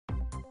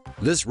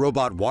This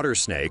robot water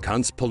snake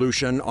hunts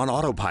pollution on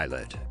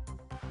autopilot.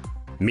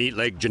 Meet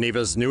Lake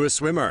Geneva's newest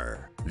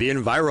swimmer, the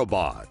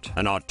Envirobot,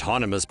 an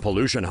autonomous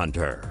pollution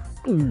hunter.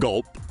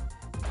 Gulp.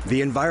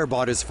 The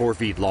Envirobot is 4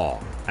 feet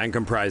long and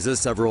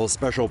comprises several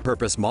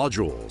special-purpose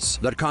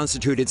modules that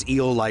constitute its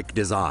eel-like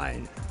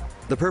design.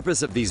 The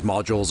purpose of these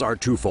modules are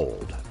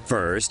twofold.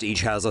 First,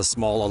 each has a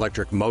small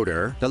electric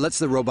motor that lets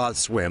the robot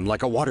swim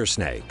like a water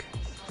snake.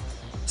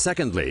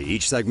 Secondly,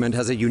 each segment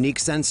has a unique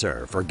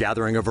sensor for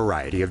gathering a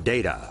variety of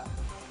data.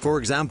 For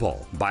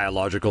example,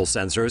 biological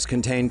sensors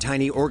contain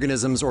tiny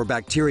organisms or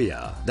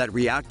bacteria that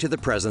react to the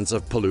presence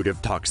of pollutive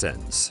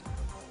toxins.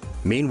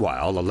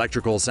 Meanwhile,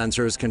 electrical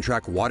sensors can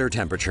track water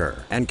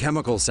temperature, and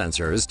chemical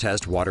sensors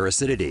test water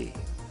acidity.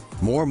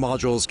 More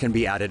modules can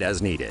be added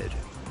as needed.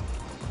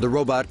 The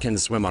robot can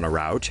swim on a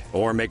route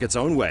or make its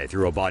own way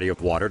through a body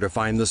of water to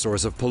find the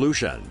source of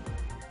pollution.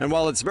 And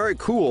while it's very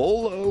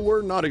cool,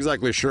 we're not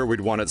exactly sure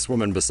we'd want it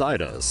swimming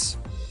beside us.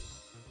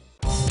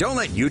 Don't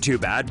let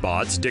YouTube ad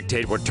bots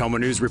dictate what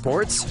TomoNews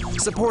reports.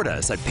 Support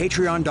us at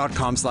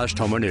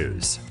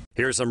patreon.com/TomoNews.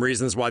 Here's some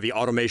reasons why the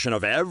automation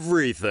of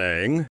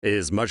everything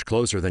is much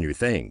closer than you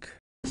think.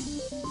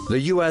 The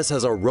US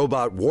has a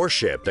robot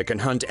warship that can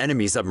hunt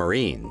enemy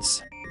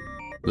submarines.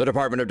 The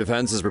Department of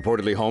Defense is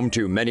reportedly home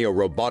to many a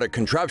robotic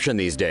contraption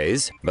these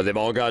days, but they've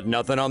all got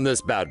nothing on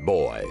this bad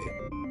boy.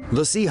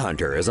 The Sea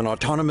Hunter is an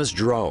autonomous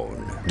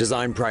drone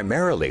designed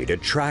primarily to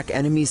track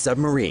enemy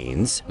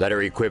submarines that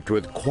are equipped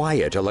with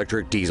quiet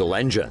electric diesel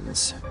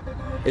engines.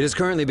 It is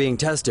currently being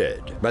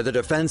tested by the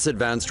Defense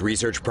Advanced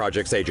Research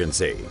Projects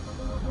Agency.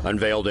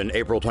 Unveiled in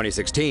April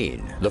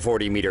 2016, the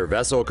 40-meter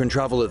vessel can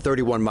travel at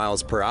 31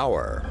 miles per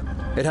hour.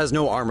 It has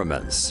no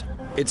armaments.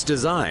 Its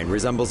design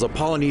resembles a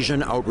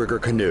Polynesian outrigger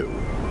canoe.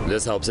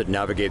 This helps it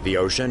navigate the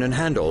ocean and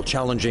handle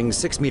challenging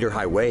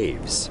 6-meter-high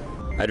waves.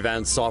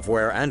 Advanced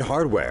software and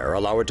hardware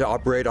allow it to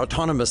operate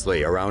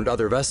autonomously around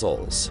other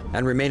vessels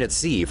and remain at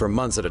sea for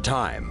months at a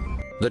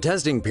time. The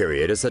testing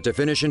period is set to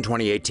finish in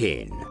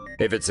 2018.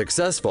 If it's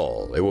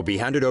successful, it will be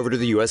handed over to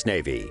the US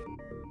Navy.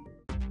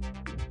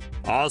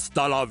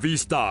 Hasta la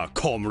vista,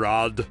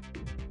 comrade!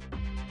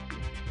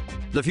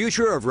 The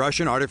future of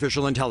Russian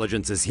artificial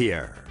intelligence is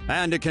here,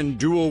 and it can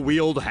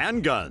dual-wield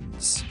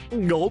handguns.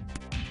 Gulp.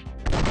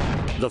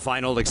 The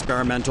final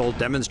experimental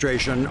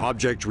demonstration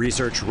object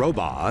research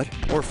robot,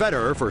 or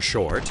FEDOR for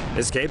short,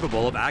 is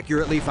capable of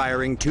accurately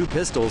firing 2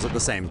 pistols at the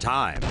same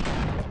time.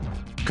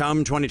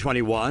 Come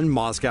 2021,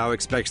 Moscow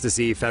expects to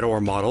see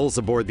FEDOR models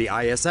aboard the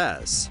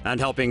ISS and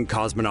helping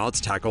cosmonauts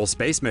tackle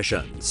space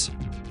missions.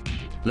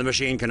 The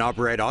machine can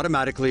operate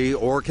automatically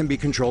or can be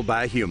controlled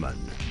by a human.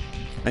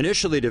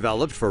 Initially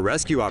developed for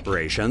rescue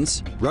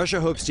operations,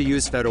 Russia hopes to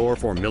use FEDOR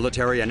for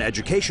military and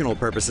educational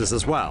purposes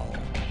as well.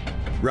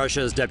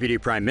 Russia's Deputy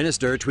Prime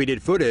Minister tweeted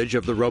footage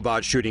of the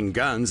robot shooting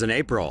guns in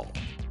April.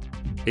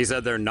 He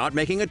said they're not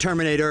making a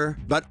Terminator,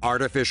 but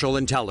artificial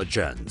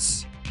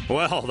intelligence.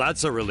 Well,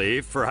 that's a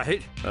relief,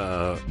 right?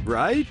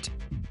 Right?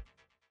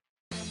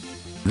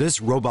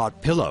 This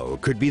robot pillow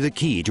could be the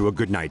key to a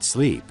good night's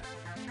sleep.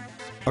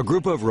 A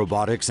group of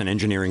robotics and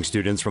engineering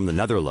students from the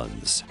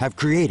Netherlands have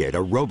created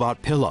a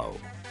robot pillow,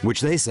 which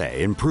they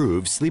say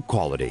improves sleep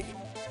quality.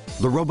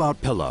 The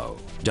robot pillow,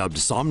 dubbed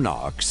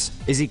SUBMARINES,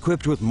 is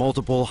equipped with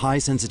multiple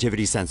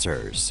high-sensitivity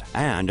sensors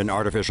and an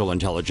artificial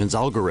intelligence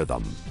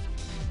algorithm.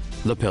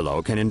 The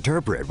pillow can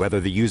interpret whether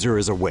the user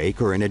is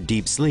awake or in a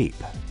deep sleep.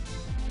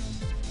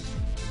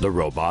 The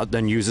robot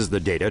then uses the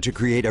data to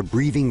create a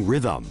breathing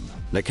rhythm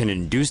that can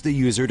induce the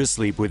user to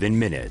sleep within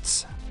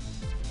minutes.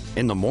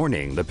 In the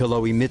morning, the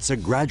pillow emits a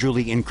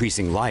gradually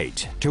increasing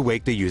light to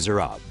wake the user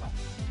up.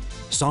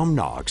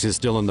 SUBMARINES is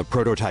still in the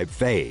prototype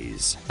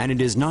phase, and it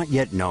is not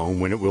yet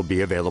known when it will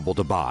be available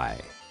to buy.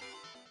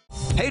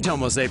 Hey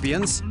Tomo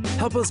Sapiens!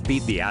 Help us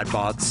beat the ad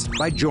bots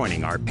by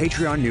joining our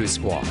Patreon news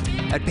squad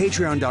at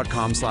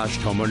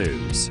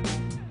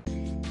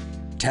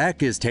patreon.com/TomoNews.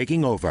 Tech is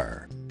taking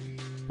over.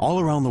 All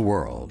around the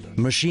world,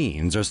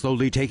 machines are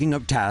slowly taking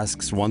up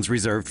tasks once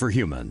reserved for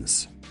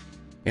humans.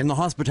 In the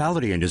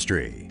hospitality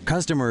industry,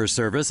 customer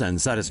service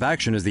and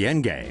satisfaction is the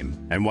endgame,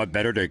 and what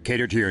better to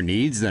cater to your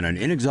needs than an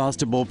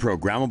inexhaustible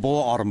programmable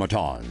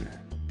automaton?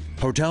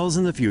 Hotels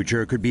in the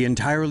future could be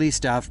entirely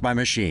staffed by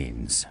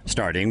machines,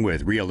 starting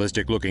with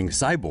realistic-looking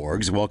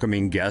cyborgs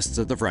welcoming guests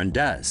at the front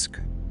desk.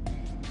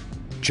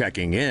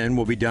 Checking in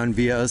will be done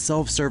via a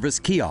self-service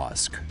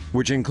kiosk,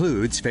 which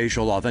includes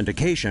facial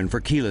authentication for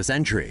keyless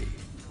entry.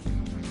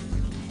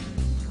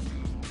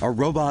 A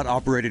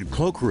robot-operated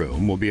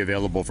cloakroom will be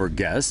available for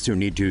guests who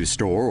need to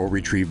store or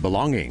retrieve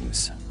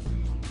belongings.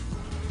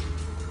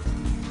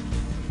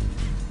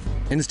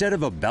 Instead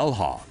of a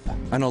bellhop,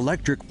 an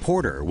electric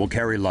porter will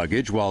carry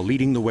luggage while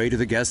leading the way to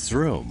the guest's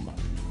room.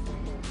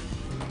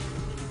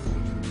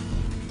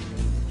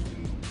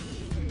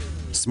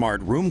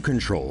 Smart room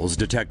controls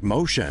detect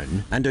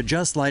motion and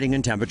adjust lighting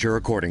and temperature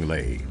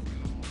accordingly.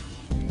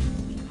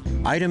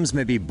 Items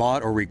may be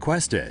bought or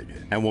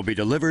requested and will be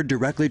delivered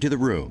directly to the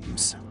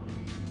rooms.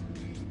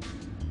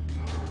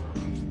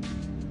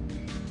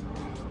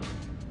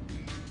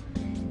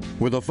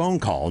 with a phone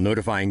call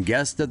notifying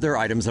guests that their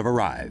items have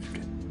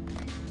arrived.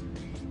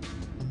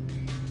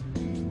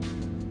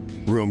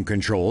 Room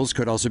controls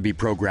could also be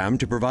programmed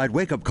to provide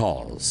wake-up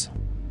calls.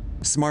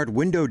 Smart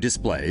window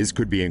displays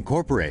could be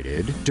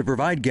incorporated to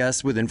provide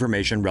guests with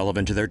information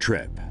relevant to their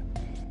trip.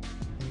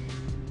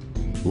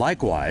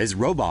 Likewise,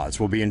 robots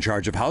will be in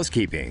charge of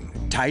housekeeping,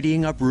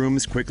 tidying up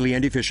rooms quickly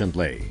and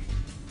efficiently.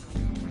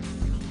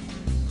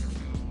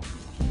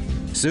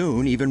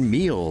 Soon, even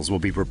meals will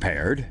be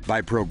prepared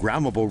by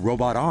programmable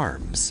robot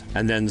arms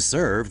and then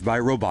served by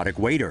robotic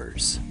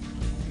waiters.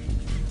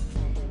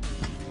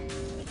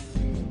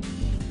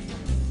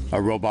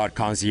 A robot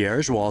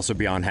concierge will also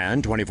be on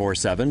hand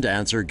 24/7 to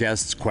answer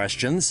guests'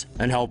 questions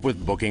and help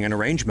with booking and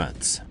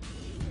arrangements.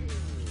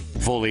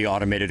 Fully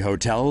automated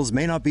hotels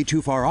may not be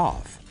too far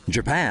off.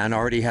 Japan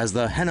already has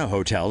the Hena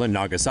Hotel in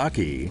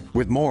Nagasaki,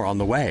 with more on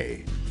the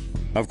way.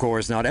 Of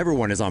course, not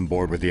everyone is on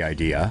board with the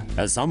idea,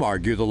 as some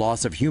argue the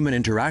loss of human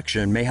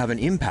interaction may have an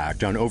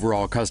impact on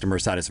overall customer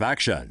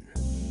satisfaction.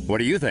 What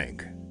do you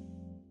think?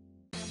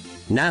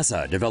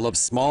 NASA develops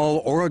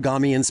small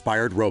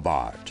origami-inspired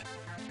robot.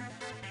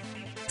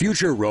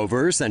 Future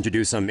rovers sent to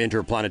do some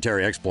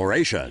interplanetary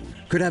exploration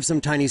could have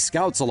some tiny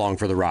scouts along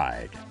for the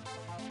ride.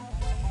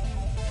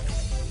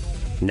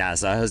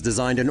 NASA has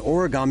designed an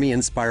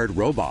origami-inspired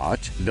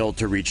robot built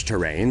to reach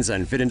terrains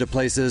and fit into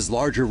places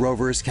larger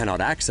rovers cannot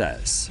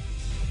access.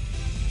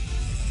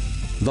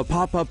 The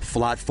pop-up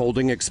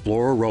flat-folding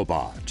Explorer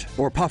robot,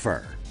 or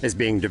Puffer, is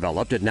being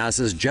developed at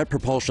NASA's Jet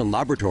Propulsion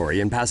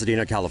Laboratory in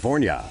Pasadena,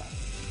 California.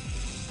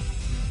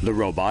 The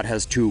robot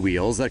has two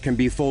wheels that can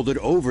be folded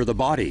over the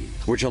body,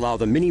 which allow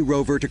the mini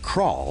rover to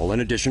crawl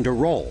in addition to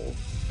roll.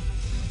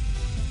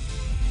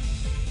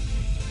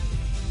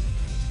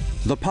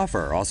 The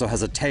Puffer also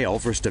has a tail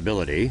for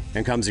stability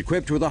and comes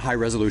equipped with a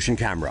high-resolution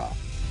camera.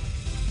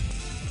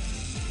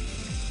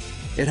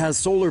 It has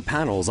solar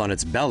panels on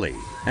its belly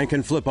and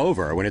can flip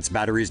over when its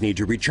batteries need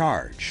to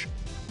recharge.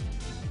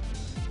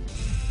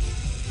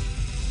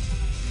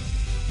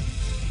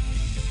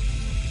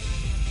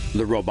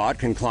 The robot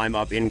can climb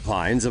up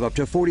inclines of up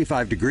to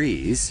 45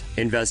 degrees,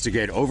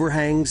 investigate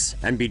overhangs,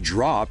 and be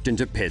dropped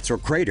into pits or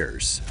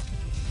craters.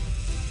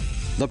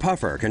 The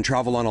Puffer can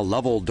travel on a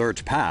level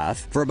dirt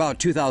path for about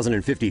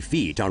 2,050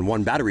 feet on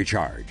one battery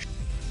charge.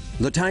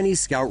 The tiny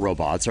scout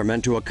robots are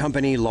meant to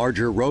accompany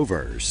larger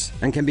rovers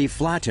and can be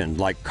flattened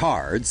like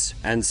cards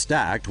and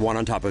stacked one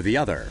on top of the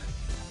other.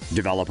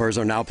 Developers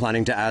are now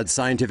planning to add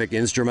scientific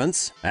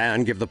instruments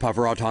and give the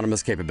Puffer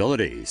autonomous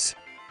capabilities.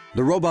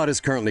 The robot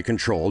is currently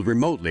controlled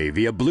remotely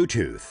via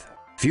Bluetooth.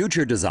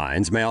 Future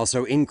designs may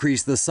also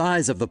increase the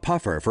size of the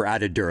Puffer for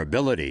added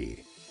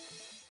durability.